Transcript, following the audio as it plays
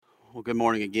Well, good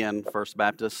morning again, First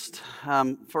Baptist.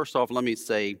 First off, let me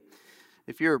say,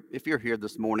 if you're here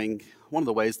this morning, one of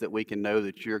the ways that we can know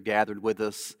that you're gathered with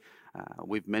us,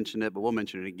 we've mentioned it, but we'll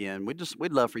mention it again.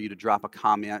 We'd love for you to drop a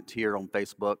comment here on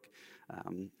Facebook.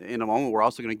 In a moment, we're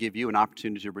also going to give you an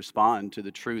opportunity to respond to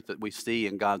the truth that we see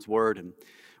in God's Word, and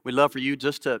we'd love for you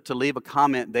just to leave a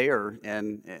comment there.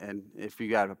 And if you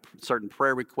got a certain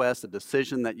prayer request, a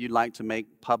decision that you'd like to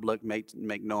make public,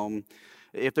 make known.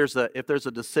 If there's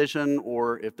a decision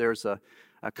or if there's a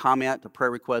comment, a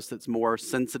prayer request that's more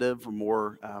sensitive or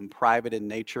more private in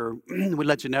nature, we'd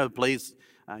let you know. Please,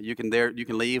 you can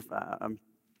leave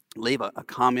a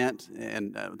comment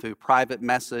and through private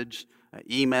message,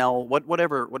 email,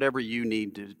 whatever you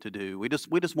need to do. We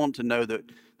just want to know that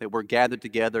we're gathered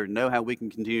together and know how we can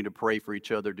continue to pray for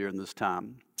each other during this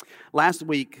time. Last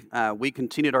week we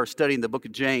continued our study in the book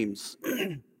of James.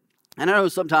 And I know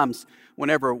sometimes when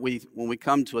we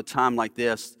come to a time like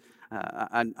this,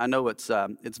 I know it's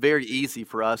very easy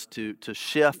for us to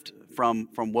shift from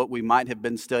what we might have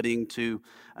been studying to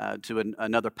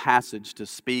another passage to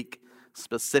speak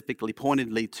specifically,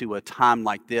 pointedly to a time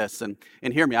like this. And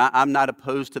hear me, I'm not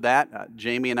opposed to that. Pastor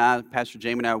Jamie and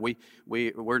I,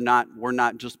 we're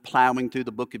not just plowing through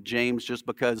the book of James just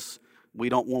because we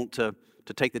don't want to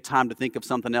take the time to think of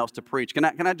something else to preach. Can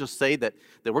I just say that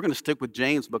we're going to stick with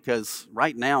James because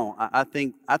right now I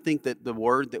think that the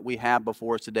word that we have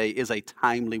before us today is a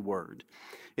timely word.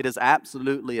 It is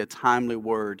absolutely a timely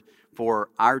word for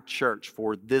our church,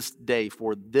 for this day,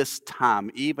 for this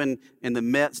time, even in the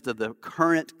midst of the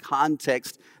current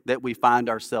context that we find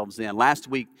ourselves in. Last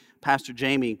week, Pastor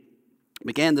Jamie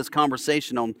began this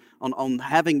conversation on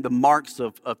having the marks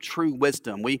of true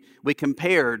wisdom.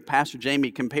 Pastor Jamie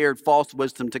compared false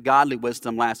wisdom to godly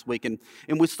wisdom last week, and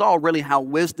we saw really how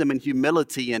wisdom and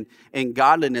humility and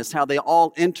godliness, how they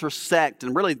all intersect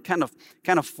and really kind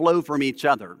of flow from each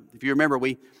other. If you remember,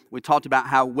 we talked about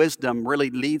how wisdom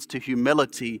really leads to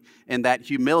humility, and that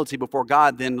humility before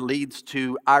God then leads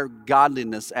to our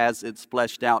godliness as it's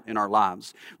fleshed out in our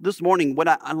lives. This morning, what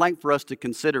I'd like for us to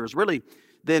consider is really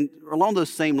then along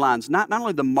those same lines, not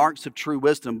only the marks of true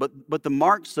wisdom, but the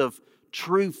marks of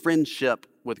true friendship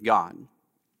with God.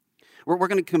 We're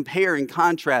going to compare and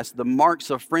contrast the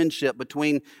marks of friendship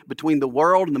between the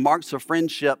world and the marks of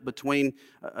friendship between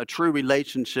a true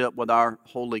relationship with our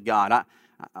holy God.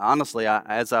 Honestly,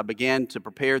 as I began to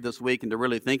prepare this week and to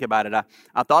really think about it,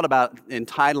 I thought about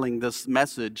entitling this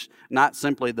message not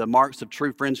simply the marks of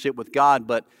true friendship with God,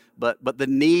 but the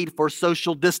need for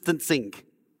social distancing.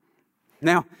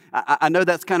 Now, I know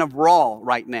that's kind of raw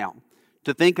right now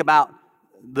to think about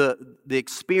the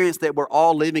experience that we're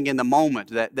all living in the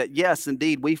moment, that yes,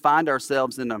 indeed, we find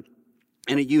ourselves in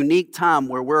a unique time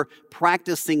where we're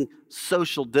practicing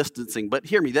social distancing. But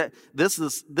hear me, that this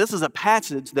is a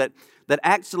passage that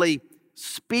actually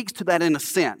speaks to that in a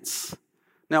sense.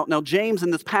 Now, James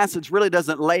in this passage really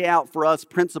doesn't lay out for us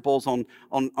principles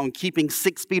on keeping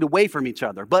 6 feet away from each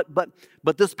other. But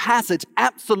this passage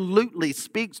absolutely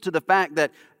speaks to the fact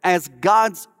that as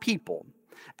God's people,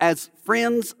 as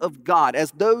friends of God,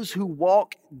 as those who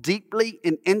walk deeply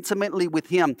and intimately with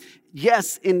Him,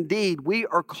 yes, indeed, we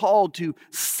are called to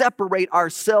separate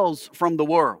ourselves from the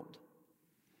world.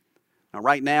 Now,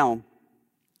 right now,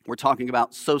 we're talking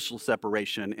about social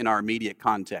separation in our immediate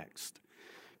context.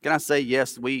 Can I say,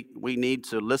 yes, we need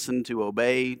to listen, to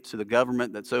obey to the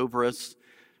government that's over us,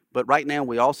 but right now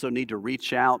we also need to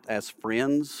reach out as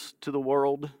friends to the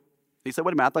world. He said,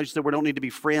 wait a minute, I thought you said we don't need to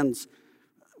be friends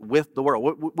with the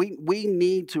world. We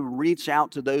need to reach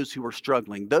out to those who are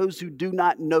struggling, those who do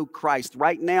not know Christ.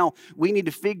 Right now, we need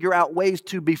to figure out ways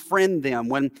to befriend them.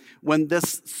 When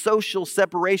this social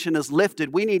separation is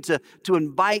lifted, we need to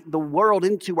invite the world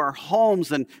into our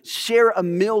homes and share a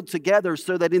meal together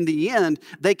so that in the end,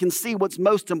 they can see what's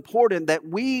most important, that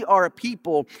we are a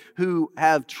people who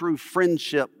have true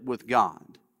friendship with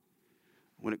God.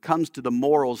 When it comes to the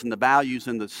morals and the values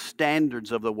and the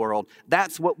standards of the world,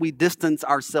 that's what we distance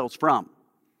ourselves from.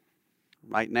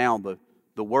 Right now,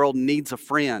 the world needs a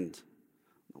friend.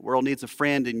 The world needs a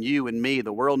friend in you and me.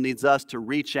 The world needs us to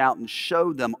reach out and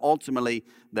show them ultimately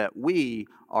that we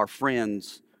are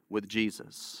friends with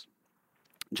Jesus.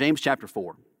 James chapter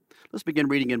 4. Let's begin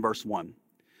reading in verse 1.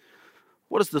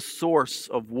 What is the source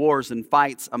of wars and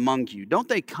fights among you? Don't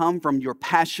they come from your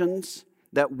passions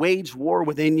that wage war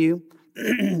within you?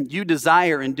 You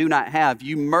desire and do not have.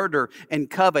 You murder and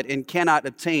covet and cannot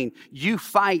obtain. You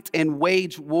fight and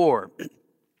wage war.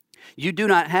 You do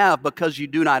not have because you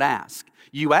do not ask.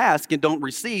 You ask and don't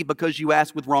receive because you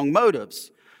ask with wrong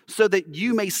motives, so that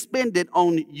you may spend it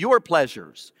on your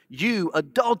pleasures. You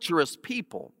adulterous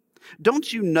people.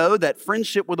 Don't you know that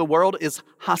friendship with the world is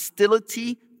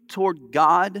hostility toward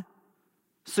God?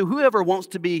 So whoever wants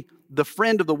to be the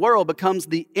friend of the world becomes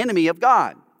the enemy of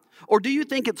God. Or do you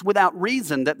think it's without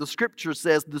reason that the scripture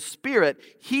says the Spirit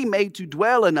he made to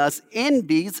dwell in us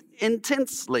envies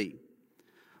intensely,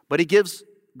 but he gives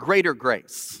greater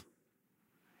grace?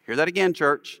 Hear that again,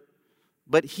 church.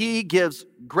 But he gives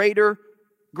greater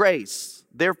grace.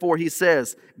 Therefore, he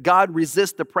says, God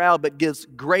resists the proud, but gives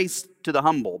grace to the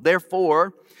humble.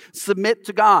 Therefore, submit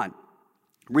to God.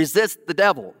 Resist the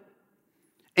devil,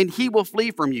 and he will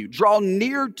flee from you. Draw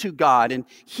near to God, and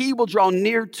he will draw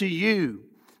near to you.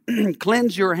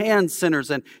 Cleanse your hands, sinners,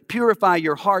 and purify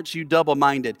your hearts, you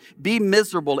double-minded. Be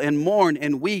miserable and mourn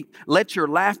and weep. Let your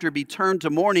laughter be turned to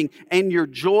mourning and your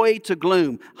joy to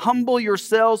gloom. Humble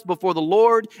yourselves before the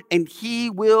Lord, and he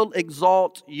will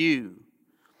exalt you.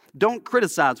 Don't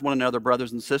criticize one another,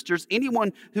 brothers and sisters.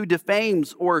 Anyone who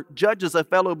defames or judges a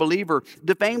fellow believer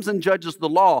defames and judges the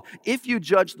law. If you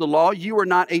judge the law, you are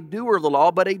not a doer of the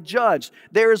law, but a judge.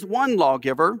 There is one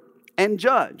lawgiver and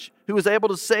judge who is able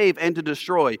to save and to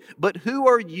destroy. But who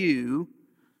are you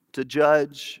to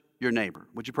judge your neighbor?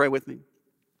 Would you pray with me?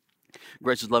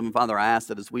 Gracious, loving Father, I ask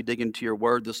that as we dig into your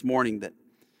word this morning, that,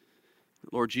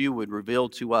 Lord, you would reveal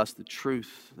to us the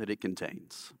truth that it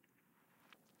contains.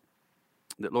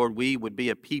 That, Lord, we would be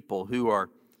a people who are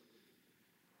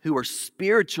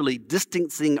spiritually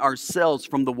distancing ourselves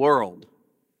from the world.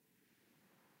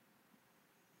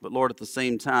 But, Lord, at the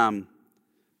same time,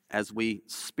 as we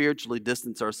spiritually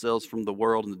distance ourselves from the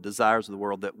world and the desires of the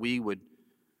world, that we would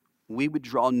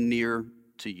draw near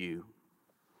to you.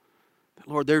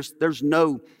 Lord, there's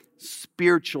no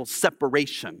spiritual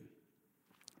separation.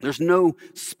 There's no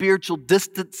spiritual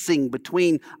distancing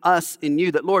between us and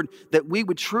you. That, Lord, that we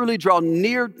would truly draw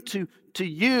near to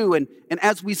you. And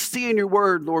as we see in your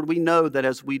word, Lord, we know that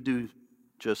as we do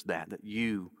just that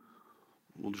you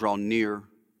will draw near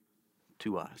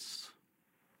to us.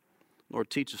 Lord,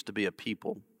 teach us to be a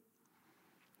people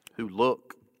who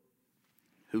look,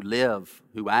 who live,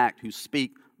 who act, who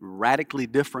speak radically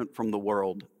different from the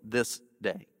world this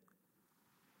day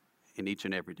and each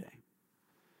and every day.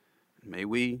 May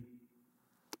we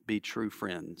be true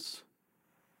friends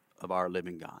of our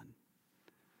living God.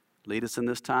 Lead us in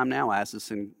this time now. I ask this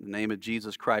in the name of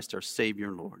Jesus Christ, our Savior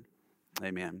and Lord.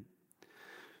 Amen.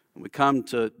 When we come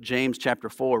to James chapter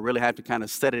 4, really have to kind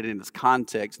of set it in its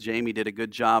context. Jamie did a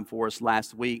good job for us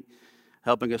last week,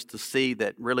 helping us to see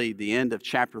that really the end of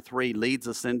chapter 3 leads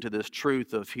us into this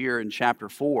truth of here in chapter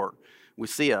 4. We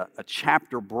see a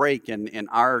chapter break in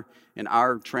our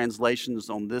translations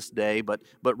on this day, but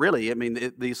really, I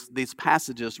mean, these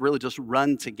passages really just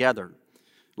run together.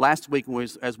 Last week,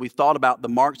 as we thought about the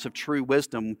marks of true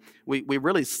wisdom, we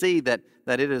really see that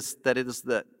it is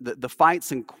the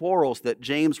fights and quarrels that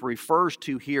James refers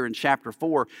to here in chapter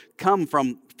 4 come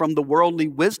from the worldly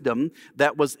wisdom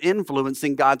that was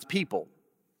influencing God's people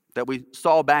that we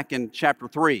saw back in chapter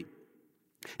 3.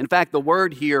 In fact, the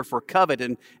word here for covet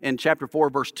in chapter 4,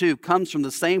 verse 2 comes from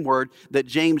the same word that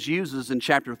James uses in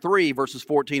chapter 3, verses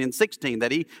 14 and 16,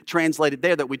 that he translated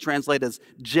there, that we translate as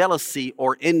jealousy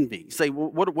or envy. You say,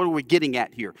 well, what are we getting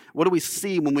at here? What do we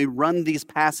see when we run these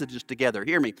passages together?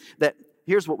 Hear me, that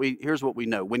here's what we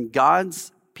know. When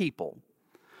God's people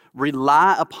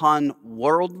rely upon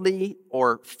worldly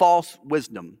or false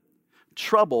wisdom,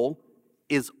 trouble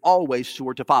is always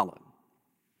sure to follow.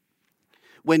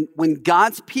 When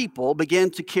God's people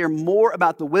began to care more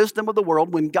about the wisdom of the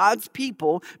world, when God's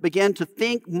people began to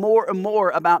think more and more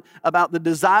about the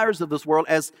desires of this world,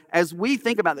 as we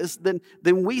think about this, then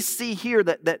we see here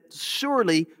that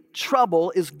surely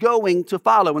trouble is going to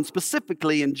follow. And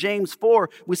specifically in James 4,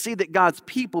 we see that God's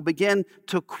people begin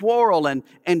to quarrel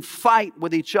and fight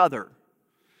with each other.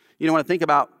 You know, when I think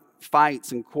about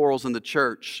fights and quarrels in the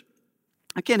church,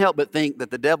 I can't help but think that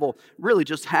the devil really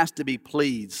just has to be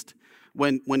pleased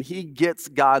when he gets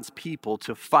God's people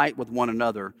to fight with one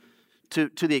another to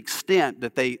the extent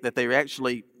that they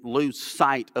actually lose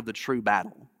sight of the true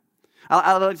battle.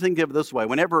 I like to think of it this way.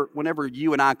 Whenever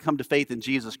you and I come to faith in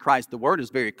Jesus Christ, the word is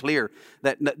very clear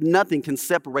that nothing can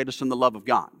separate us from the love of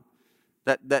God.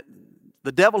 That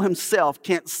the devil himself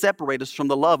can't separate us from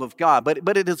the love of God,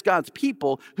 but it is God's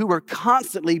people who are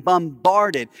constantly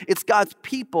bombarded. It's God's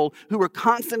people who are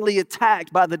constantly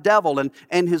attacked by the devil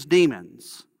and his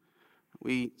demons.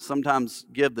 We sometimes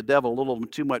give the devil a little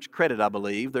too much credit, I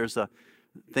believe. There's a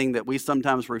thing that we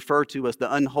sometimes refer to as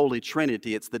the unholy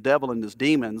trinity. It's the devil and his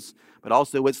demons, but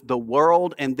also it's the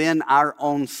world and then our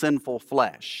own sinful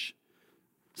flesh.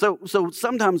 So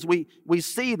sometimes we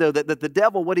see, though, that the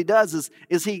devil, what he does is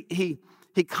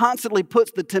he constantly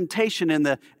puts the temptation and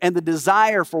the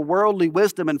desire for worldly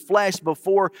wisdom and flesh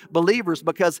before believers,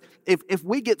 because if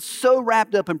we get so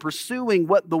wrapped up in pursuing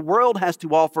what the world has to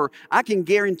offer, I can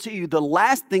guarantee you the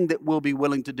last thing that we'll be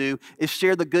willing to do is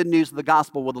share the good news of the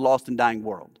gospel with a lost and dying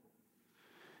world.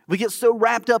 We get so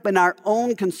wrapped up in our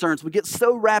own concerns. We get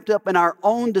so wrapped up in our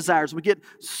own desires. We get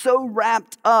so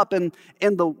wrapped up in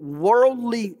the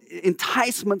worldly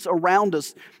enticements around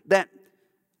us that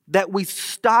we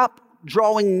stop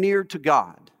drawing near to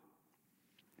God.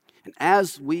 And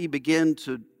as we begin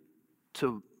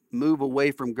to move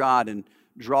away from God and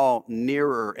draw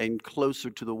nearer and closer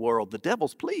to the world, the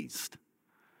devil's pleased.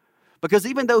 Because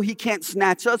even though he can't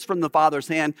snatch us from the Father's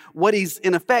hand, what he's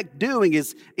in effect doing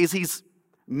is he's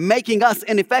making us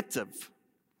ineffective.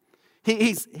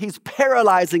 He's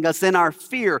paralyzing us in our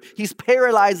fear. He's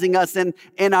paralyzing us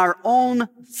in our own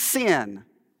sin.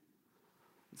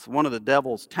 It's one of the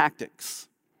devil's tactics.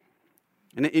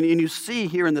 And you see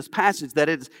here in this passage that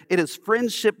it is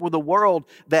friendship with the world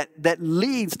that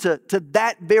leads to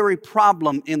that very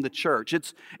problem in the church.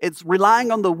 It's relying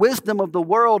on the wisdom of the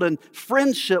world and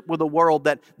friendship with the world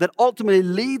that ultimately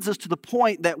leads us to the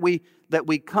point that we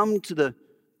come to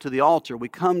the altar, we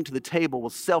come to the table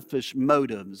with selfish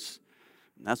motives.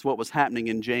 And that's what was happening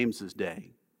in James's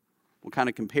day. We'll kind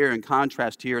of compare and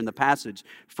contrast here in the passage,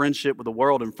 friendship with the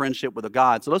world and friendship with a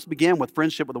God. So let's begin with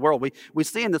friendship with the world. We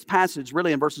see in this passage,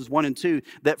 really in verses 1 and 2,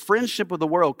 that friendship with the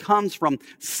world comes from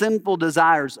sinful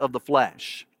desires of the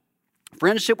flesh.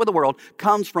 Friendship with the world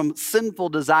comes from sinful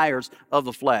desires of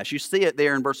the flesh. You see it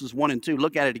there in verses 1 and 2.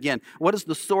 Look at it again. What is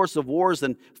the source of wars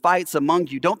and fights among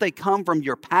you? Don't they come from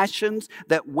your passions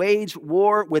that wage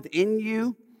war within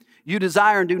you? You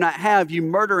desire and do not have. You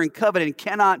murder and covet and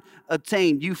cannot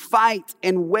obtain. You fight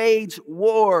and wage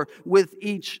war with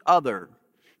each other.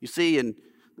 You see, in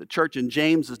the church in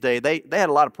James's day, they had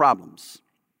a lot of problems.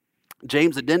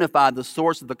 James identified the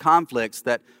source of the conflicts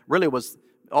that really was,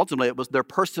 ultimately, it was their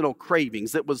personal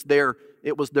cravings. It was their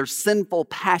sinful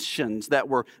passions that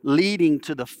were leading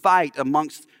to the fight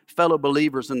amongst fellow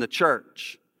believers in the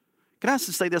church. Can I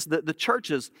just say this? The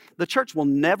church will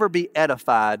never be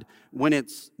edified when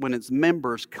its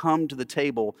members come to the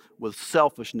table with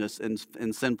selfishness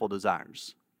and sinful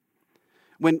desires.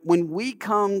 When we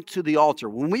come to the altar,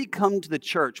 when we come to the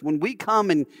church, when we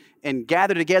come and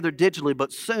gather together digitally,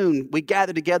 but soon we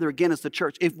gather together again as the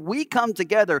church, if we come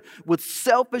together with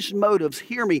selfish motives,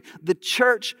 hear me, the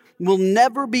church will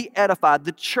never be edified.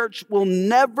 The church will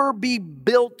never be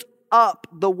built up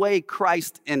the way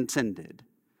Christ intended.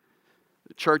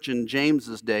 The church in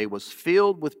James's day was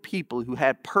filled with people who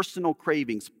had personal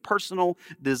cravings, personal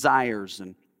desires,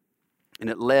 and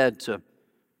it led to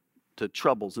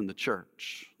troubles in the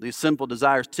church. These sinful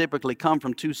desires typically come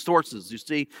from two sources. You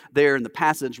see there in the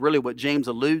passage, really what James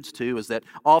alludes to is that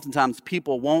oftentimes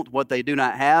people want what they do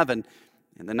not have, and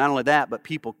then not only that, but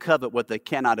people covet what they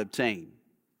cannot obtain.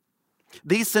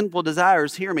 These sinful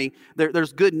desires, hear me,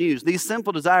 there's good news. These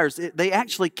sinful desires, they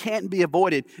actually can't be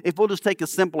avoided if we'll just take a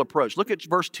simple approach. Look at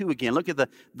verse 2 again. Look at the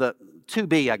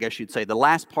 2b, I guess you'd say, the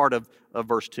last part of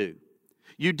verse 2.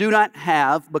 You do not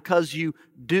have because you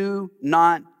do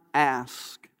not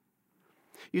ask.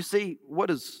 You see, what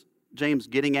is James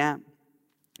getting at?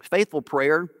 Faithful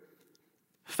prayer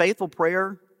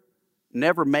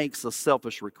never makes a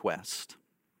selfish request.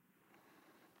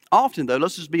 Often, though,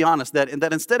 let's just be honest, that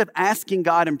instead of asking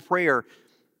God in prayer,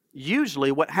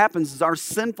 usually what happens is our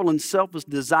sinful and selfish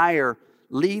desire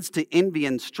leads to envy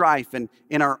and strife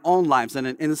in our own lives. And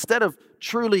instead of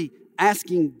truly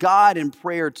asking God in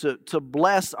prayer to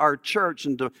bless our church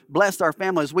and to bless our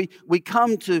families, we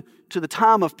come to the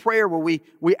time of prayer where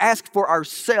we ask for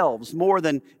ourselves more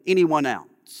than anyone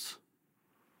else.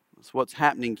 That's what's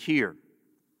happening here.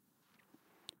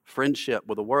 Friendship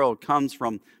with the world comes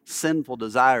from sinful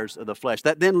desires of the flesh.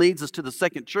 That then leads us to the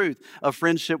second truth of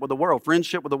friendship with the world.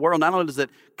 Friendship with the world, not only does it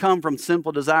come from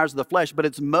sinful desires of the flesh, but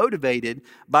it's motivated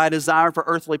by a desire for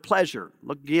earthly pleasure.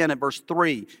 Look again at verse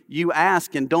 3. You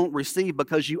ask and don't receive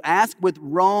because you ask with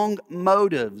wrong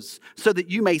motives so that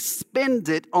you may spend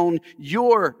it on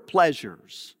your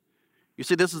pleasures. You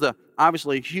see, this is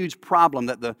obviously a huge problem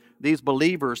that these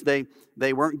believers,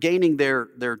 they weren't gaining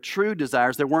their true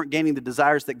desires. They weren't gaining the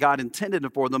desires that God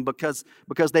intended for them because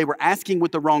they were asking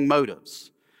with the wrong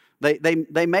motives.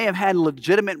 They may have had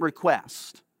legitimate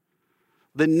requests.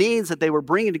 The needs that they were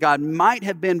bringing to God might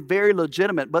have been very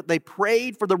legitimate, but they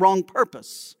prayed for the wrong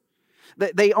purpose.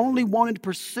 They only wanted to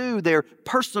pursue their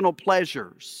personal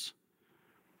pleasures.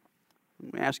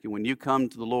 Let me ask you, when you come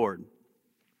to the Lord,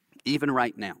 even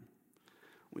right now,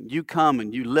 when you come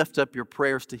and you lift up your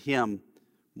prayers to Him,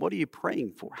 What are you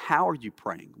praying for? How are you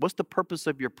praying? What's the purpose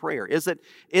of your prayer? Is it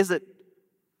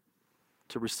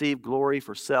to receive glory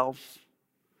for self?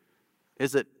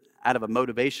 Is it out of a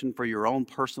motivation for your own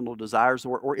personal desires?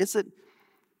 Or is it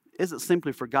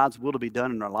simply for God's will to be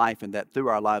done in our life and that through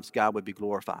our lives God would be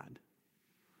glorified?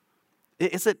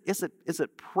 Is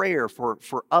it prayer for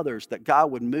others that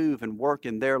God would move and work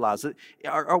in their lives?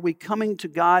 Are we coming to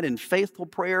God in faithful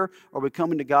prayer, or are we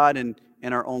coming to God in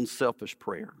our own selfish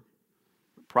prayer?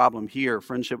 The problem here,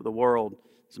 friendship with the world,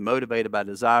 is motivated by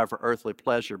desire for earthly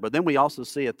pleasure. But then we also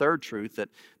see a third truth, that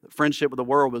friendship with the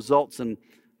world results in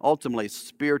ultimately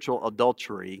spiritual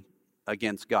adultery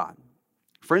against God.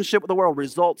 Friendship with the world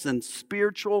results in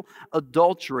spiritual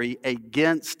adultery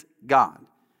against God.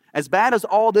 As bad as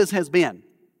all this has been,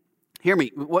 hear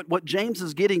me, what James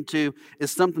is getting to is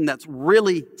something that's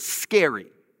really scary.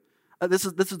 This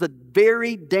is a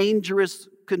very dangerous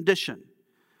condition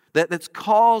that's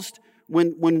caused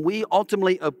when we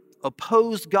ultimately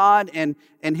oppose God and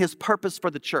His purpose for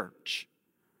the church.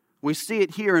 We see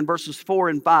it here in verses 4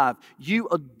 and 5. You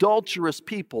adulterous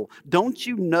people, don't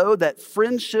you know that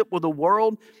friendship with the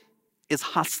world is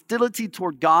hostility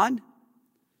toward God?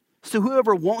 So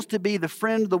whoever wants to be the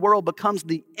friend of the world becomes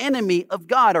the enemy of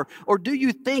God. Or do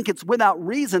you think it's without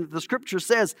reason that the Scripture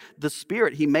says the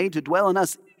Spirit He made to dwell in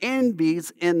us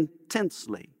envies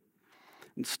intensely?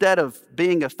 Instead of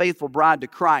being a faithful bride to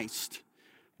Christ,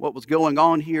 what was going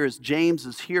on here is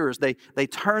James's hearers, they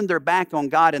turned their back on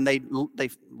God, and they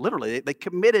literally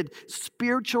committed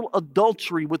spiritual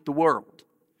adultery with the world.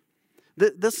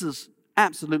 This is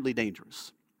absolutely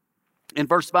dangerous. In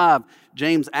verse 5,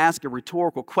 James asks a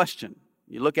rhetorical question.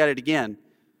 You look at it again.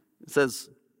 It says,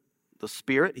 the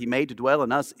Spirit He made to dwell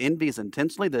in us envies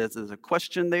intensely. There's a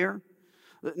question there.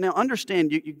 Now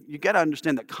understand, you got to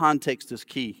understand that context is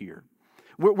key here.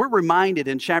 We're reminded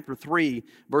in chapter 3,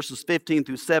 verses 15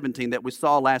 through 17 that we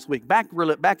saw last week. Back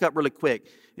up really quick.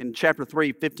 In chapter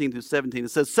 3, 15 through 17,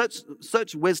 it says,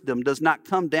 such wisdom does not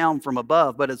come down from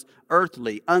above, but is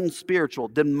earthly, unspiritual,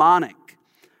 demonic.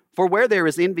 For where there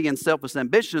is envy and selfish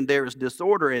ambition, there is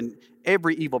disorder in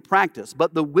every evil practice.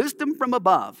 But the wisdom from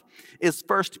above is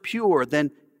first pure,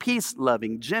 then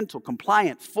peace-loving, gentle,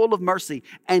 compliant, full of mercy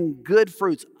and good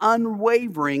fruits,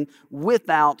 unwavering,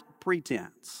 without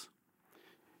pretense.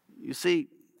 You see,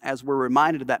 as we're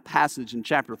reminded of that passage in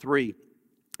chapter 3,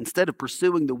 instead of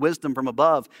pursuing the wisdom from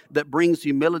above that brings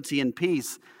humility and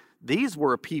peace, these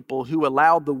were a people who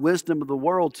allowed the wisdom of the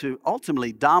world to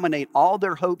ultimately dominate all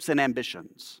their hopes and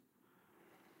ambitions.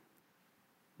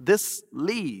 This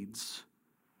leads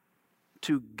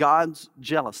to God's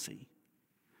jealousy.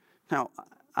 Now,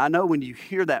 I know when you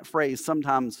hear that phrase,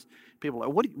 sometimes people are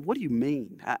like, what do you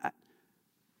mean?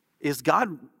 Is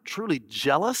God truly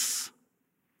jealous?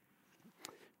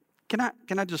 Can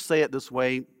I just say it this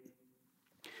way?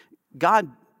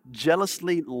 God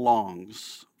jealously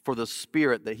longs for the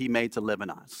Spirit that He made to live in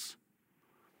us.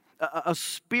 A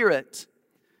spirit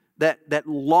that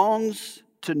longs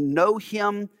to know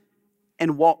Him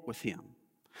and walk with Him.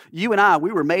 You and I,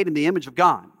 we were made in the image of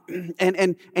God.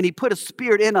 And He put a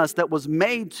spirit in us that was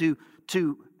made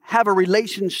to have a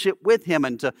relationship with Him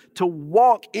and to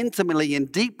walk intimately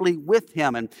and deeply with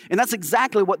Him. And that's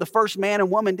exactly what the first man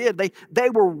and woman did. They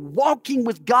were walking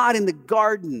with God in the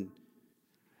garden,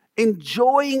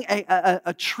 enjoying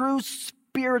a true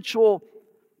spiritual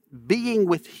being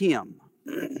with Him.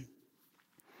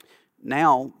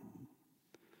 Now,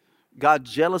 God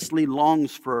jealously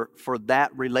longs for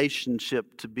that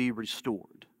relationship to be restored.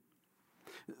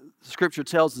 Scripture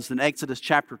tells us in Exodus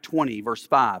chapter 20, verse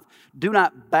 5, do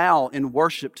not bow in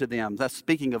worship to them. That's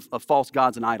speaking of false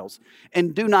gods and idols.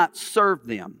 And do not serve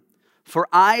them. For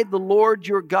I, the Lord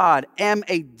your God, am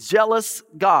a jealous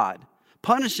God,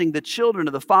 punishing the children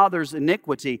of the father's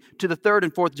iniquity to the third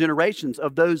and fourth generations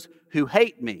of those who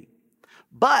hate me,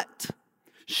 but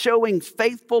showing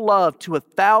faithful love to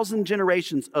 1,000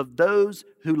 generations of those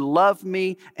who love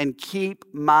me and keep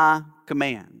my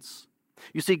commands.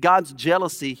 You see, God's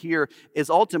jealousy here is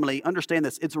ultimately, understand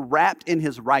this, it's wrapped in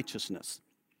His righteousness.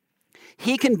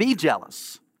 He can be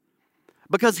jealous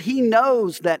because He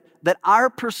knows that our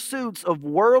pursuits of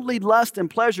worldly lust and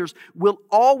pleasures will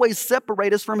always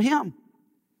separate us from Him.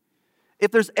 If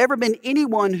there's ever been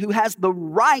anyone who has the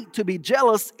right to be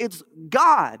jealous, it's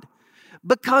God.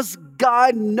 Because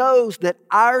God knows that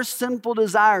our sinful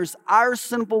desires, our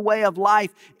sinful way of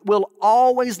life will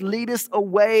always lead us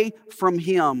away from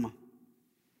Him.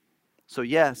 So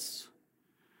yes,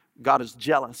 God is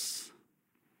jealous.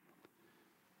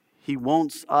 He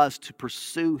wants us to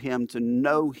pursue Him, to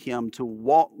know Him, to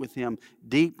walk with Him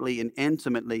deeply and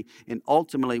intimately. And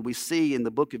ultimately, we see in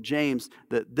the book of James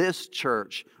that this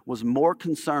church was more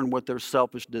concerned with their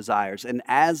selfish desires. And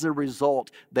as a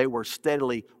result, they were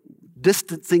steadily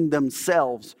distancing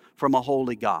themselves from a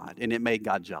holy God. And it made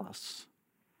God jealous.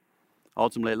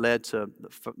 Ultimately, it led to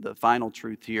the final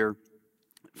truth here.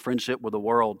 Friendship with the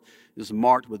world is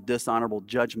marked with dishonorable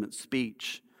judgment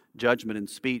and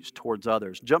speech towards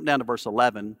others. Jump down to verse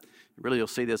 11. Really, you'll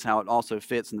see this, how it also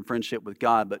fits in the friendship with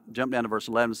God. But jump down to verse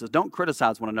 11. It says, don't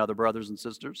criticize one another, brothers and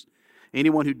sisters.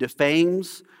 Anyone who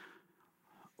defames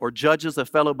or judges a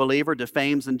fellow believer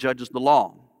defames and judges the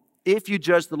law. If you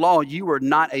judge the law, you are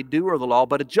not a doer of the law,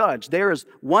 but a judge. There is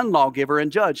one lawgiver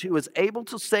and judge who is able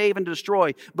to save and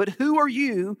destroy. But who are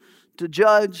you to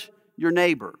judge your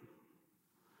neighbor?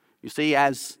 You see,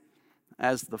 as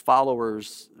the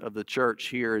followers of the church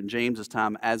here in James's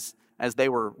time, as they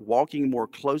were walking more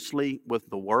closely with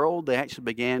the world, they actually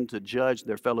began to judge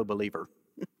their fellow believer.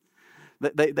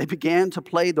 They began to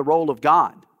play the role of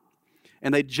God,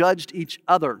 and they judged each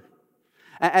other.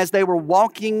 As they were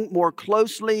walking more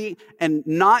closely and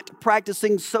not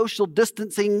practicing social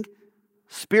distancing,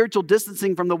 spiritual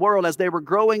distancing from the world, as they were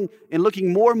growing and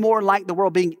looking more and more like the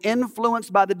world, being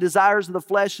influenced by the desires of the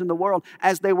flesh in the world,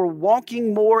 as they were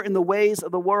walking more in the ways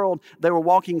of the world, they were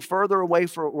walking further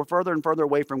and further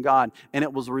away from God. And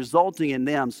it was resulting in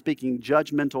them speaking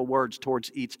judgmental words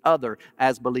towards each other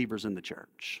as believers in the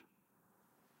church.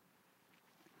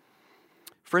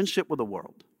 Friendship with the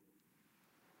world.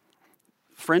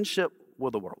 Friendship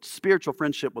with the world, spiritual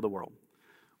friendship with the world,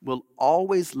 will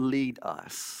always lead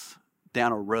us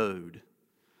down a road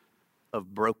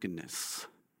of brokenness,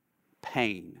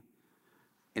 pain,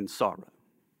 and sorrow.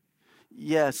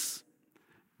 Yes,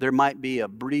 there might be a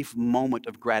brief moment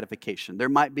of gratification. There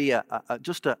might be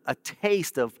just a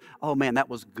taste of, oh man, that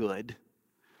was good.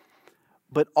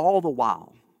 But all the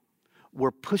while,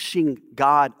 we're pushing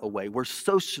God away. We're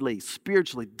socially,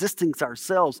 spiritually distancing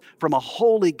ourselves from a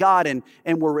holy God, and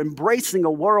we're embracing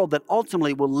a world that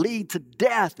ultimately will lead to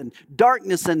death and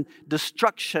darkness and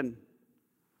destruction.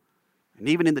 And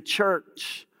even in the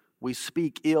church, we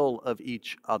speak ill of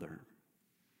each other.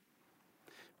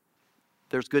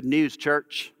 There's good news,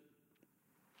 church.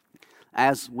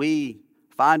 As we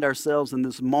find ourselves in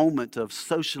this moment of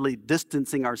socially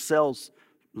distancing ourselves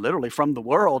literally from the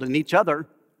world and each other,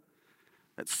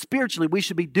 that spiritually we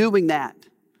should be doing that.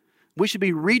 We should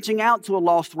be reaching out to a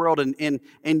lost world in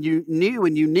new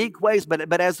and unique ways.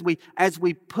 But as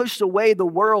we push away the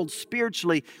world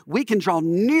spiritually, we can draw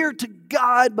near to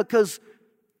God because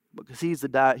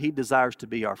He desires to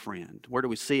be our friend. Where do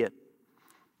we see it?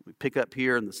 We pick up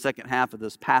here in the second half of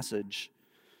this passage.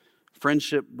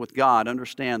 Friendship with God.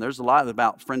 Understand, there's a lot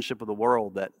about friendship with the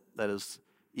world that is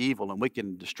evil and wicked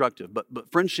and destructive.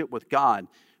 But friendship with God,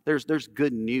 there's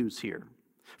good news here.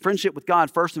 Friendship with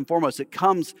God, first and foremost, it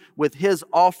comes with His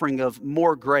offering of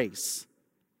more grace.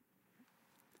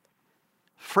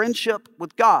 Friendship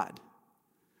with God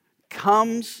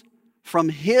comes from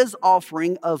His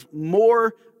offering of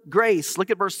more grace. Look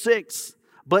at verse 6.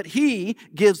 But He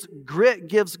gives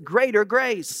greater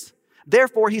grace.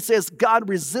 Therefore, He says, God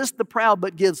resists the proud,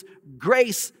 but gives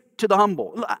grace to the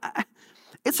humble.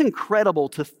 It's incredible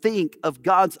to think of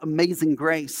God's amazing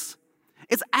grace.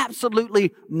 It's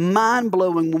absolutely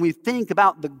mind-blowing when we think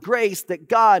about the grace that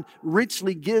God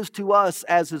richly gives to us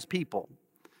as His people.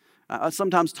 I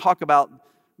sometimes talk about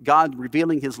God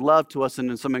revealing His love to us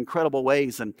in some incredible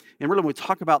ways. And really, when we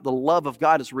talk about the love of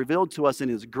God, it's revealed to us in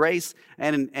His grace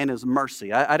and in His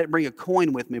mercy. I didn't bring a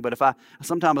coin with me, but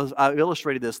sometimes I've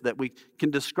illustrated this, that we can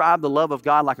describe the love of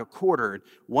God like a quarter.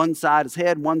 One side is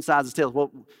head, one side is tail. Well,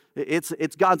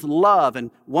 it's God's love,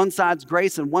 and one side's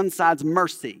grace and one side's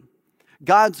mercy.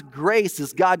 God's grace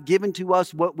is God giving to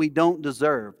us what we don't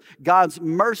deserve. God's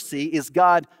mercy is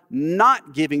God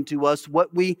not giving to us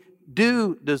what we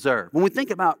do deserve. When we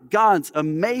think about God's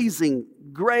amazing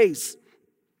grace,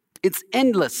 it's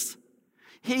endless.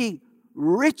 He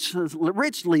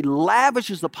richly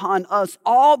lavishes upon us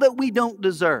all that we don't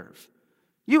deserve.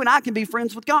 You and I can be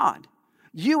friends with God.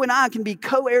 You and I can be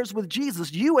co-heirs with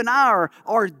Jesus. You and I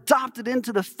are adopted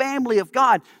into the family of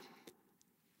God.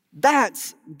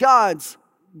 That's God's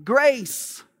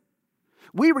grace.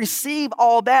 We receive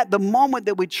all that the moment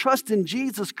that we trust in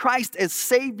Jesus Christ as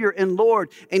Savior and Lord.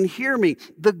 And hear me,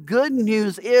 the good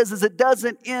news is it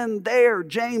doesn't end there.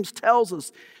 James tells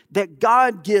us that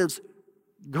God gives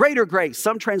greater grace.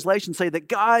 Some translations say that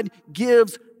God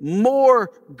gives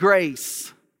more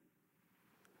grace.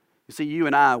 You see, you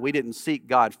and I, we didn't seek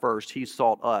God first. He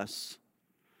sought us.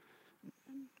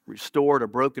 restored a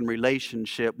broken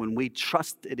relationship when we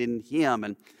trusted in Him.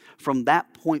 And from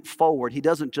that point forward, He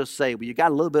doesn't just say, well, you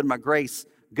got a little bit of my grace.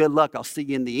 Good luck, I'll see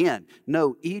you in the end.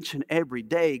 No, each and every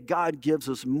day, God gives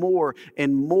us more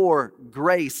and more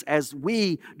grace. As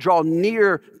we draw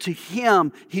near to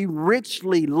Him, He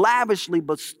richly, lavishly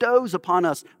bestows upon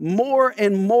us more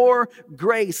and more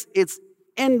grace. It's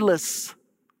endless.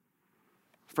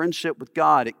 Friendship with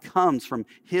God, it comes from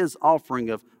His offering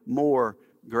of more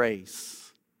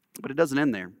grace. But it doesn't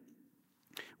end there.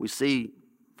 We see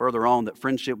further on that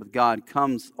friendship with God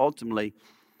comes ultimately,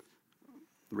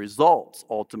 results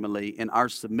ultimately in our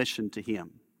submission to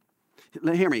Him.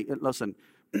 Hear me, listen.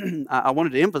 I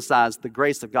wanted to emphasize the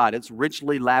grace of God. It's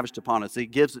richly lavished upon us. He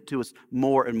gives it to us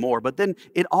more and more. But then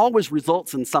it always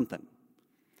results in something.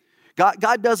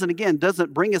 God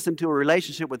doesn't bring us into a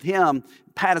relationship with Him,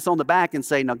 pat us on the back and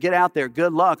say, now get out there,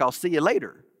 good luck, I'll see you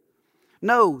later.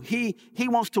 No, He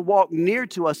wants to walk near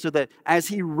to us so that as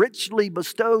He richly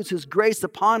bestows His grace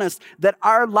upon us, that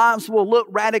our lives will look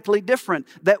radically different,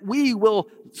 that we will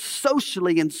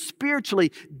socially and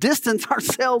spiritually distance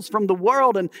ourselves from the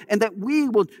world, and that we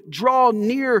will draw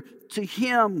near to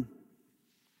Him.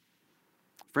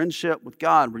 Friendship with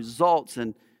God results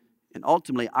in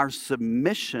ultimately our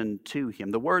submission to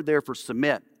Him. The word there for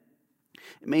submit,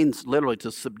 it means literally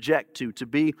to subject to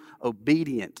be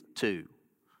obedient to.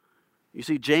 You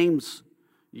see, James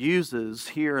uses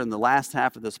here in the last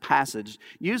half of this passage,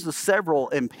 uses several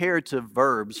imperative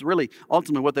verbs. Really,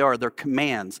 ultimately what they are, they're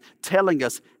commands telling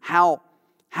us how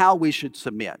we should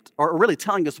submit, or really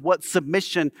telling us what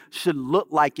submission should look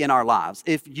like in our lives.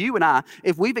 If you and I,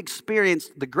 if we've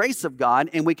experienced the grace of God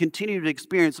and we continue to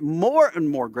experience more and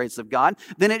more grace of God,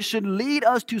 then it should lead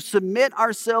us to submit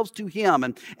ourselves to Him.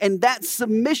 And that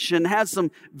submission has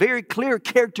some very clear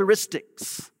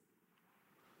characteristics.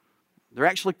 They're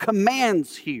actually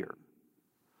commands here.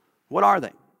 What are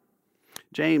they?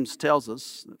 James tells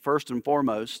us that first and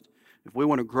foremost, if we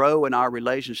want to grow in our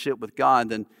relationship with God,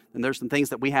 then there's some things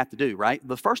that we have to do, right?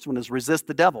 The first one is resist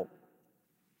the devil.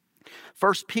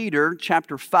 1 Peter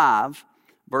chapter 5,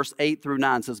 verse 8 through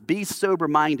 9 says, be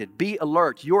sober-minded, be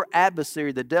alert. Your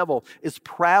adversary, the devil, is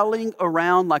prowling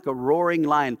around like a roaring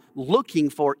lion, looking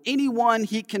for anyone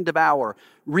he can devour.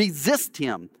 Resist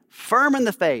him, firm in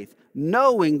the faith,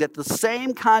 knowing that the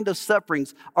same kind of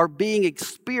sufferings are being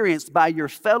experienced by your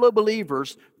fellow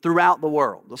believers throughout the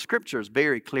world. The scripture is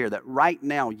very clear that right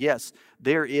now, yes,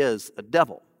 there is a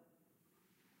devil.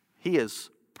 He is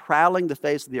prowling the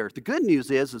face of the earth. The good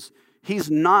news is he's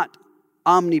not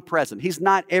omnipresent. He's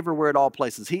not everywhere at all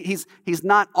places. He's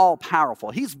not all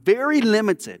powerful. He's very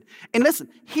limited. And listen,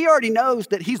 he already knows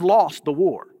that he's lost the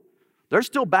war. There's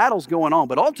still battles going on,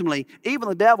 but ultimately, even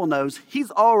the devil knows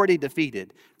he's already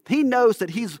defeated. He knows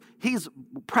that he's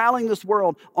prowling this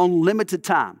world on limited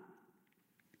time.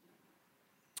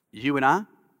 You and I,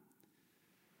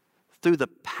 through the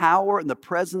power and the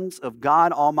presence of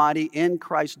God Almighty in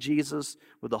Christ Jesus,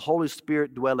 with the Holy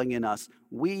Spirit dwelling in us,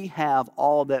 we have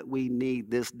all that we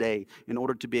need this day in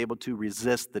order to be able to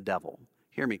resist the devil.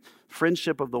 Hear me.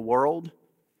 Friendship of the world,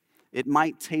 it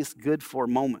might taste good for a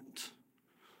moment.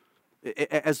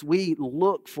 As we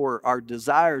look for our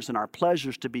desires and our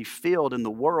pleasures to be filled in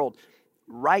the world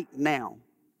right now,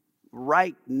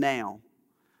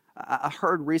 I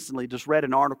heard recently, just read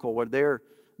an article where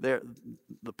the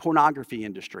pornography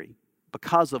industry,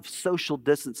 because of social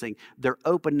distancing, they're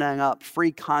opening up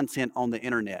free content on the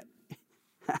internet.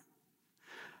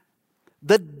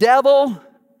 The devil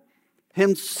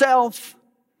himself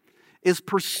is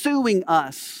pursuing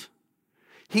us.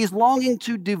 He's longing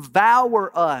to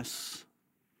devour us.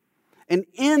 And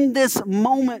in this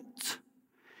moment,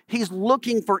 he's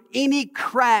looking for any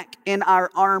crack in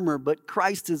our armor, but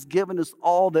Christ has given us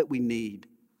all that we need.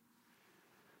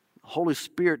 The Holy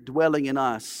Spirit dwelling in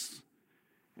us,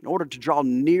 in order to draw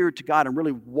near to God and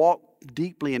really walk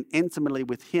deeply and intimately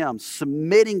with Him,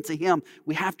 submitting to Him,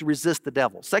 we have to resist the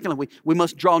devil. Secondly, we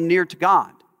must draw near to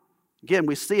God. Again,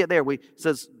 we see it there. It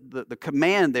says the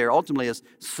command there ultimately is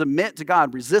submit to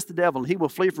God, resist the devil, and he will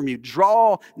flee from you.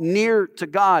 Draw near to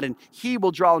God, and he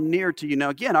will draw near to you. Now,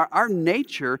 again, our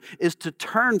nature is to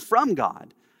turn from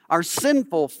God. Our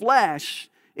sinful flesh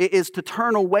is to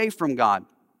turn away from God.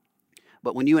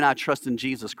 But when you and I trust in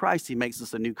Jesus Christ, He makes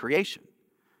us a new creation.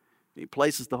 He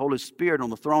places the Holy Spirit on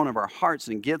the throne of our hearts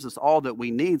and gives us all that we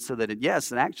need so that,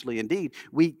 yes, and actually, indeed,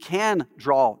 we can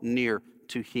draw near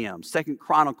to Him. 2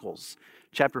 Chronicles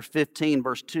chapter 15,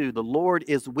 verse 2, the Lord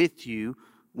is with you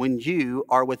when you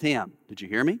are with Him. Did you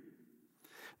hear me?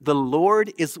 The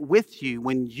Lord is with you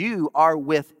when you are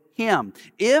with him.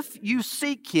 If you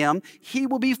seek him, he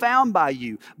will be found by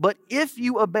you. But if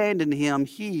you abandon him,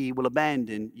 he will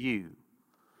abandon you.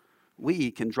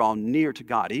 We can draw near to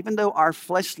God, even though our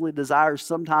fleshly desires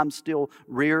sometimes still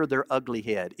rear their ugly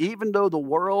head, even though the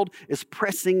world is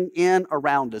pressing in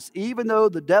around us, even though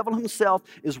the devil himself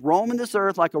is roaming this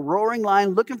earth like a roaring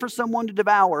lion looking for someone to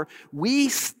devour, we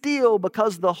still,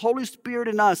 because of the Holy Spirit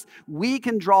in us, we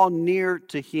can draw near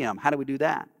to him. How do we do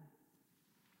that?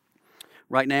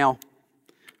 Right now,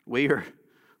 we're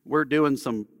doing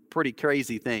some pretty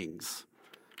crazy things.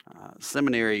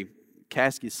 Seminary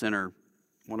Caskey Center,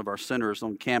 one of our centers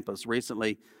on campus,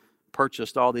 recently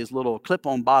purchased all these little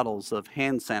clip-on bottles of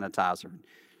hand sanitizer.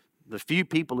 The few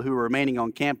people who are remaining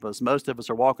on campus, most of us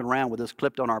are walking around with this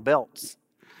clipped on our belts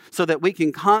so that we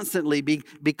can constantly be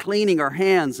cleaning our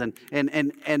hands. And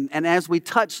as we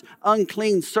touch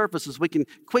unclean surfaces, we can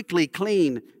quickly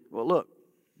clean. Well, look,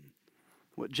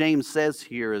 what James says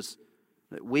here is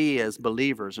that we as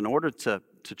believers, in order to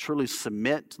truly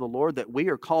submit to the Lord, that we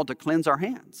are called to cleanse our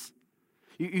hands.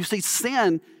 You see,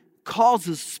 sin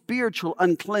causes spiritual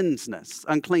uncleanness.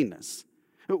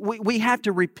 We have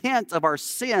to repent of our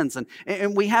sins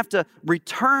and we have to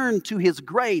return to his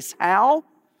grace. How?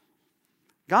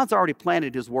 God's already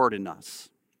planted his word in us.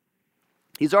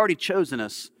 He's already chosen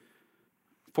us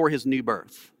for his new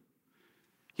birth.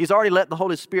 He's already let the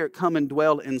Holy Spirit come and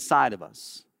dwell inside of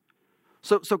us.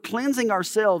 So cleansing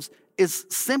ourselves is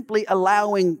simply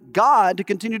allowing God to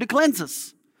continue to cleanse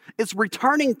us. It's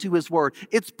returning to his word.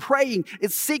 It's praying.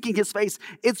 It's seeking his face.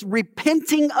 It's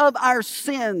repenting of our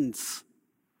sins.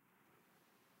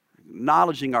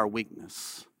 Acknowledging our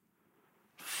weakness.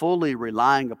 Fully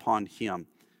relying upon him.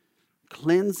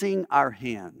 Cleansing our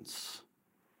hands.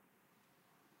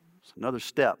 It's another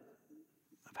step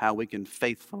of how we can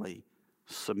faithfully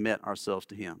submit ourselves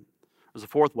to him. There's a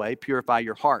fourth way: purify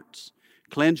your hearts.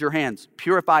 Cleanse your hands.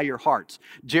 Purify your hearts.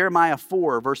 Jeremiah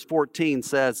 4 verse 14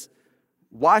 says,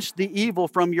 "Wash the evil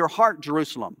from your heart,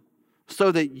 Jerusalem,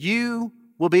 so that you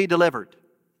will be delivered."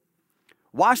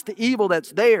 Wash the evil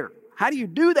that's there. How do you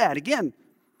do that? Again,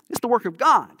 it's the work of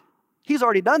God. He's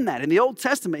already done that. In the Old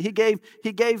Testament, he gave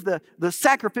the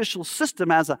sacrificial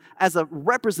system as a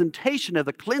representation of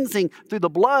the cleansing through the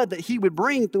blood that he would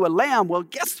bring through a lamb. Well,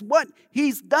 guess what?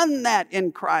 He's done that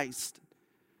in Christ.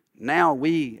 Now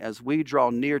as we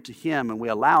draw near to him and we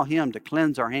allow him to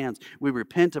cleanse our hands, we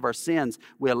repent of our sins,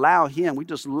 we allow him, we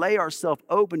just lay ourselves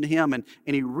open to him, and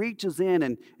he reaches in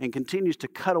and continues to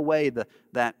cut away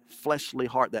that fleshly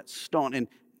heart, that stone, and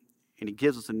he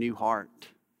gives us a new heart.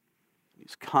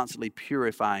 He's constantly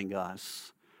purifying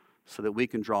us so that we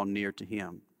can draw near to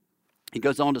him. He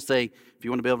goes on to say, if you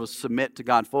want to be able to submit to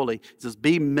God fully, he says,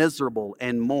 be miserable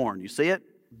and mourn. You see it?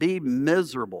 Be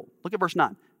miserable. Look at verse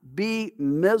 9. Be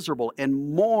miserable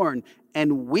and mourn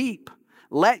and weep.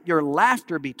 Let your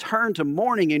laughter be turned to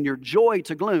mourning and your joy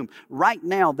to gloom. Right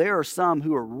now, there are some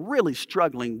who are really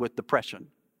struggling with depression.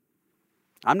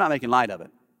 I'm not making light of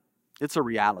it. It's a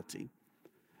reality.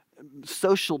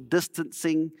 Social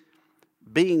distancing,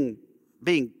 being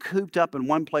cooped up in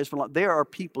one place for long. There are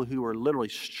people who are literally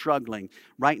struggling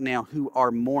right now, who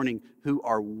are mourning, who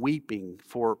are weeping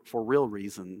for real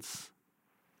reasons.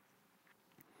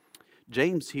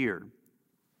 James here,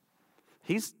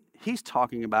 he's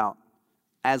talking about,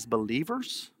 as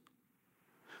believers,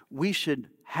 we should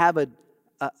have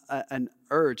an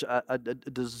urge, a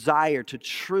desire to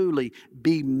truly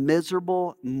be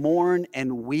miserable, mourn,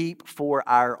 and weep for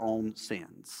our own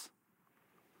sins.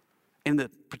 In the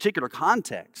particular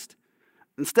context,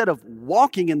 instead of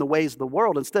walking in the ways of the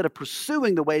world, instead of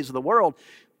pursuing the ways of the world,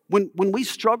 when we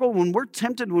struggle, when we're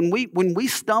tempted, when we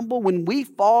stumble, when we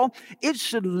fall, it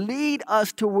should lead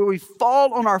us to where we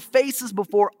fall on our faces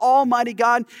before Almighty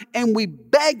God and we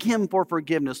beg him for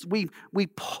forgiveness. We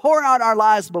pour out our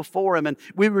lives before him and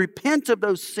we repent of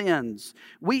those sins.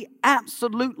 We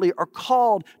absolutely are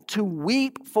called to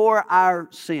weep for our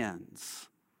sins.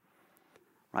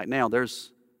 Right now,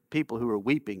 there's people who are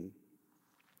weeping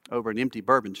over an empty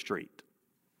Bourbon Street.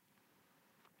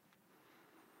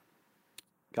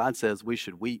 God says we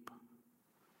should weep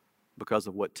because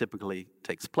of what typically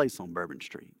takes place on Bourbon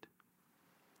Street.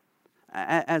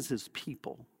 As his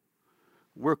people,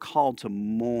 we're called to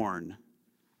mourn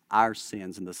our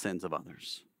sins and the sins of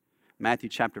others. Matthew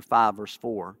chapter 5, verse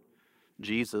 4,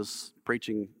 Jesus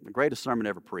preaching the greatest sermon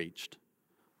ever preached,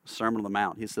 the Sermon on the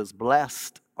Mount. He says,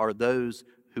 blessed are those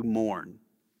who mourn.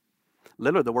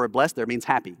 Literally, the word blessed there means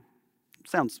happy.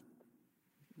 Sounds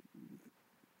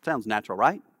natural,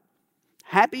 right?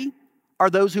 Happy are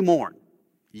those who mourn.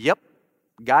 Yep,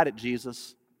 got it,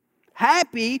 Jesus.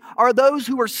 Happy are those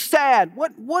who are sad.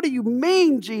 What do you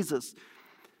mean, Jesus?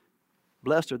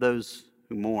 Blessed are those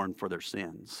who mourn for their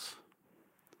sins,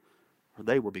 for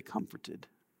they will be comforted.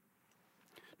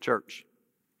 Church,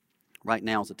 right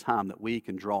now is a time that we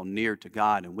can draw near to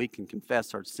God and we can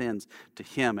confess our sins to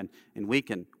Him, and we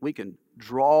can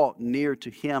draw near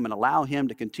to Him and allow Him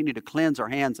to continue to cleanse our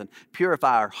hands and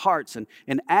purify our hearts.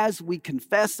 And as we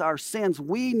confess our sins,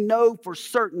 we know for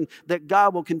certain that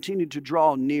God will continue to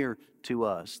draw near to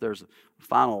us. There's a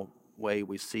final way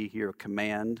we see here a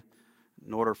command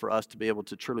in order for us to be able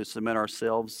to truly submit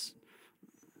ourselves.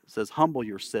 It says, humble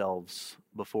yourselves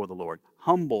before the Lord.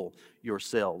 Humble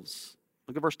yourselves.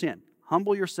 Look at verse 10.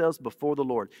 Humble yourselves before the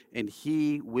Lord, and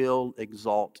He will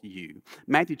exalt you.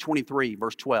 Matthew 23,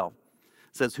 verse 12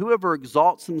 says, whoever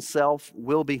exalts himself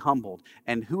will be humbled,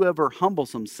 and whoever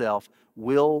humbles himself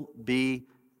will be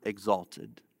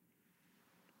exalted.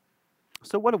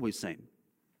 So what have we seen?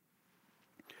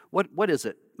 What is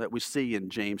it that we see in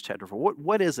James chapter 4?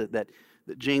 What is it that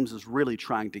James is really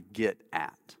trying to get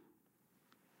at?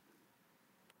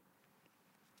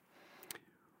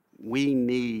 We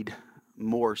need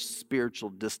more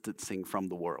spiritual distancing from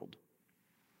the world.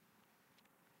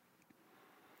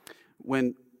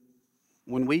 When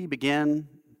we begin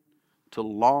to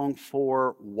long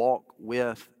for, walk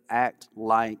with, act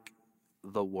like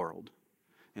the world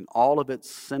and all of its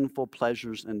sinful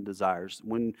pleasures and desires,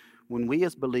 when we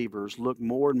as believers look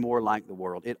more and more like the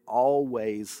world, it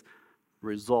always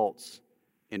results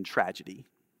in tragedy.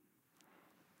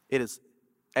 It is,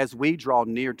 as we draw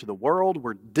near to the world,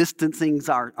 we're distancing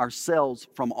ourselves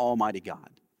from Almighty God.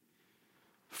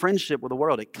 Friendship with the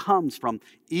world, it comes from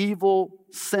evil,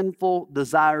 sinful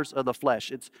desires of the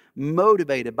flesh. It's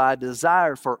motivated by a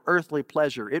desire for earthly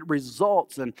pleasure. It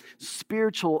results in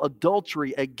spiritual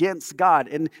adultery against God,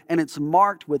 and it's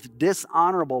marked with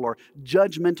dishonorable or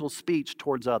judgmental speech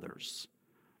towards others.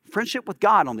 Friendship with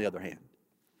God, on the other hand,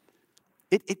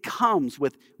 it comes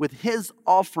with His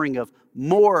offering of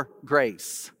more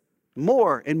grace,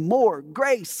 more and more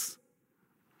grace.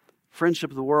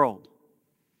 Friendship with the world,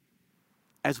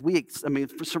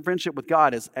 friendship with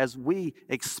God, as we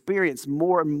experience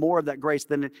more and more of that grace,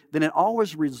 then it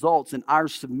always results in our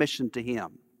submission to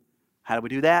Him. How do we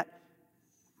do that?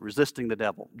 Resisting the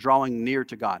devil, drawing near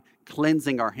to God,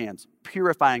 cleansing our hands,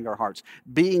 purifying our hearts,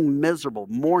 being miserable,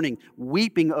 mourning,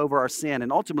 weeping over our sin,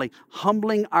 and ultimately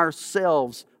humbling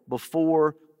ourselves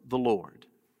before the Lord.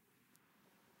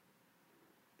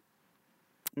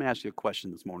 Let me ask you a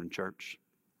question this morning, church,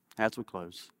 as we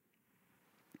close.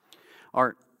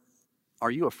 Are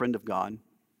you a friend of God?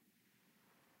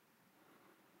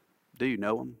 Do you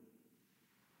know Him?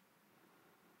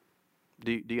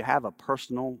 Do you have a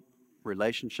personal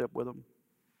relationship with Him?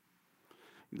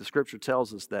 The Scripture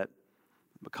tells us that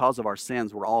because of our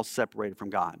sins, we're all separated from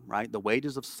God, right? The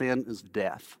wages of sin is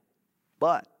death.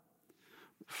 But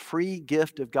the free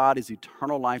gift of God is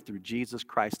eternal life through Jesus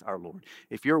Christ our Lord.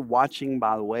 If you're watching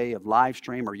by the way of live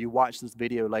stream or you watch this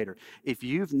video later, if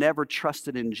you've never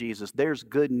trusted in Jesus, there's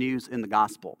good news in the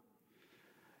gospel.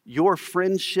 Your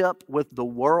friendship with the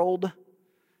world,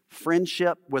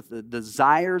 friendship with the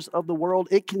desires of the world,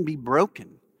 it can be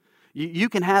broken. You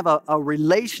can have a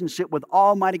relationship with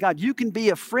Almighty God. You can be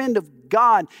a friend of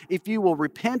God if you will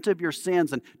repent of your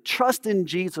sins and trust in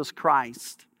Jesus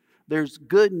Christ. There's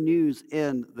good news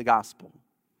in the gospel.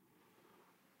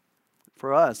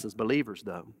 For us as believers,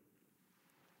 though,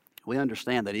 we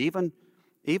understand that even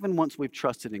once we've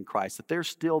trusted in Christ, that there's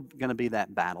still going to be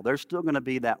that battle. There's still going to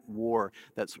be that war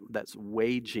that's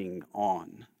waging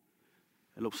on.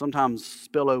 It'll sometimes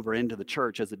spill over into the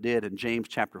church as it did in James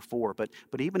chapter 4. But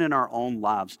even in our own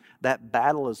lives, that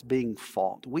battle is being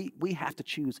fought. We have to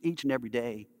choose each and every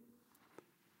day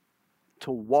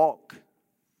to walk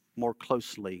more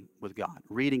closely with God,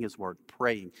 reading His Word,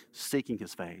 praying, seeking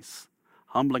His face,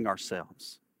 humbling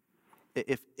ourselves.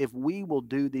 If we will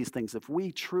do these things, if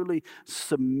we truly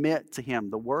submit to Him,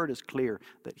 the Word is clear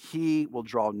that He will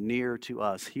draw near to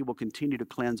us. He will continue to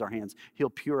cleanse our hands. He'll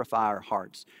purify our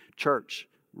hearts. Church,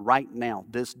 right now,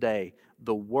 this day,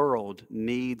 the world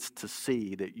needs to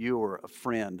see that you're a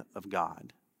friend of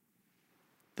God.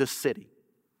 This city,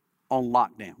 on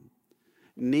lockdown,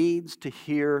 needs to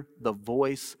hear the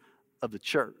voice of the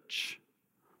church,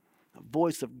 the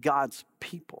voice of God's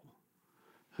people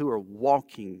who are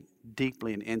walking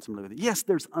deeply and intimately with it. Yes,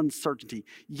 there's uncertainty.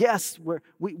 Yes, we're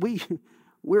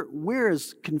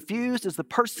as confused as the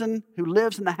person who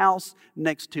lives in the house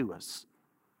next to us.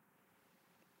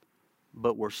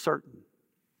 But we're certain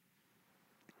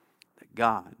that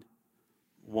God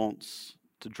wants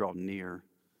to draw near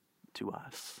to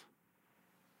us.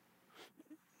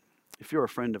 If you're a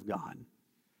friend of God,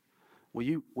 will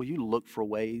you look for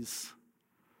ways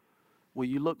will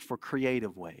you look for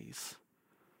creative ways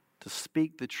to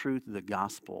speak the truth of the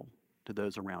gospel to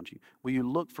those around you? Will you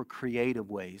look for creative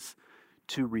ways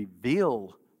to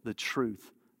reveal the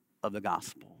truth of the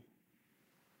gospel?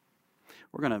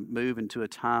 We're going to move into a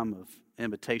time of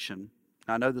invitation.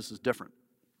 I know this is different.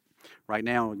 Right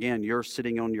now, again, you're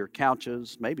sitting on your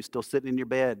couches, maybe still sitting in your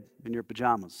bed in your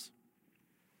pajamas.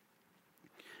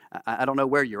 I don't know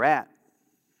where you're at.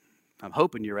 I'm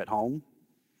hoping you're at home.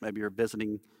 Maybe you're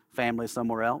visiting family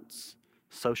somewhere else,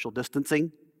 social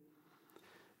distancing.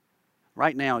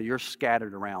 Right now, you're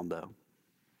scattered around, though.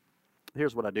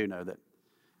 Here's what I do know, that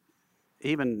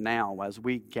even now, as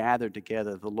we gather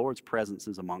together, the Lord's presence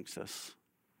is amongst us.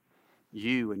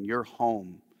 You and your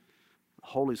home, the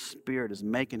Holy Spirit is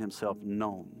making himself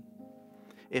known.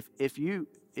 If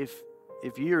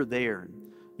you're there,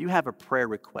 you have a prayer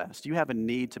request, you have a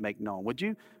need to make known, would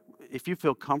you, if you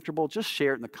feel comfortable, just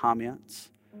share it in the comments.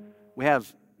 We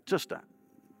have just a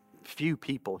few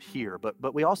people here,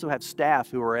 but we also have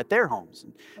staff who are at their homes.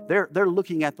 They're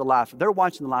looking at the live, they're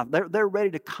watching the live, they're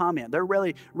ready to comment, they're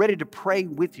ready to pray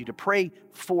with you, to pray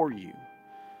for you.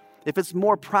 If it's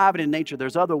more private in nature,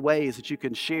 there's other ways that you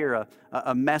can share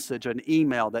a message, an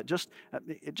email that just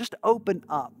open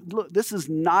up. Look, this is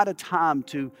not a time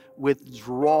to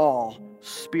withdraw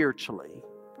spiritually.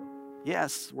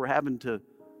 Yes, we're having to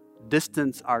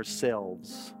distance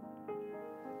ourselves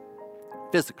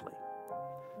physically,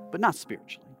 but not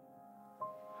spiritually.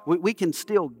 We can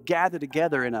still gather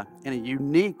together in a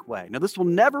unique way. Now, this will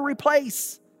never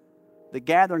replace the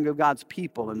gathering of God's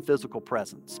people in physical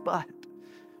presence, but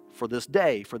for this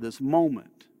day, for this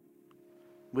moment,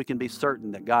 we can be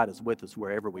certain that God is with us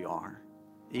wherever we are,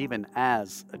 even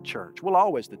as a church. We're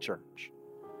always the church.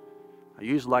 I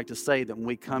usually like to say that when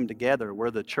we come together,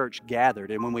 we're the church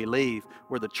gathered, and when we leave,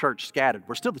 we're the church scattered.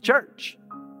 We're still the church.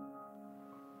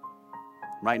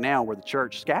 Right now, we're the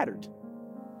church scattered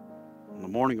on the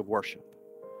morning of worship.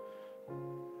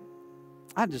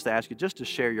 I just ask you just to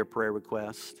share your prayer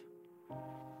request.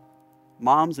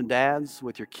 Moms and dads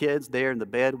with your kids there in the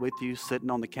bed with you,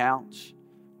 sitting on the couch,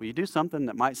 will you do something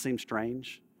that might seem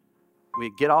strange? Will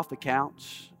you get off the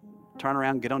couch, turn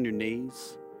around, get on your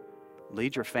knees,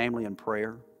 lead your family in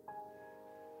prayer?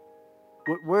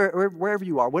 Wherever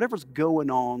you are, whatever's going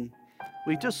on,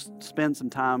 will you just spend some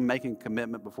time making a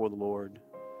commitment before the Lord?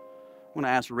 I want to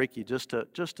ask Ricky just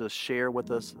to share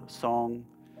with us a song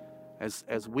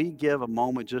as we give a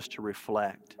moment just to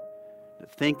reflect.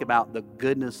 Think about the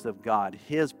goodness of God,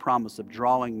 His promise of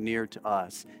drawing near to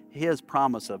us, His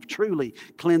promise of truly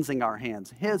cleansing our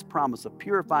hands, His promise of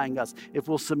purifying us. If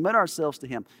we'll submit ourselves to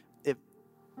Him, if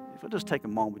we'll just take a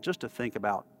moment just to think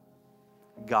about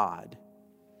God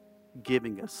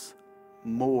giving us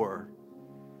more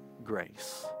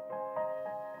grace,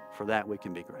 for that we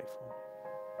can be grateful.